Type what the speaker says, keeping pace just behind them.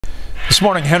This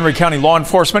morning, Henry County law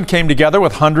enforcement came together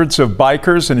with hundreds of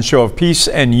bikers in a show of peace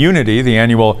and unity. The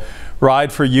annual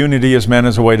Ride for Unity is meant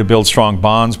as a way to build strong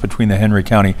bonds between the Henry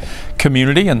County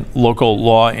community and local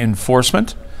law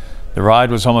enforcement. The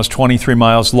ride was almost 23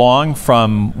 miles long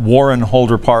from Warren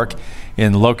Holder Park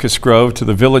in Locust Grove to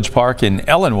the Village Park in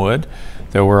Ellenwood.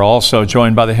 They were also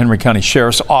joined by the Henry County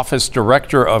Sheriff's Office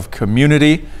Director of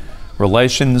Community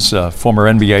Relations, former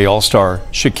NBA All-Star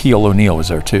Shaquille O'Neal was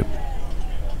there too.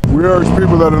 We urge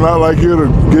people that are not like you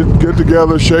to get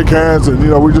together, shake hands, and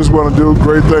we just want to do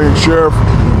great things. Sheriff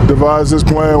devised this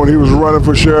plan when he was running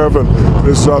for sheriff, and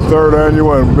this is our third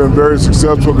annual and been very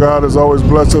successful. God has always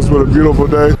blessed us with a beautiful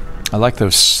day. I like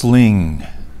those sling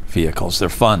vehicles. They're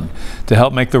fun. To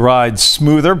help make the ride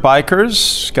smoother,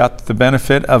 bikers got the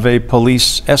benefit of a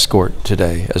police escort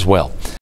today as well.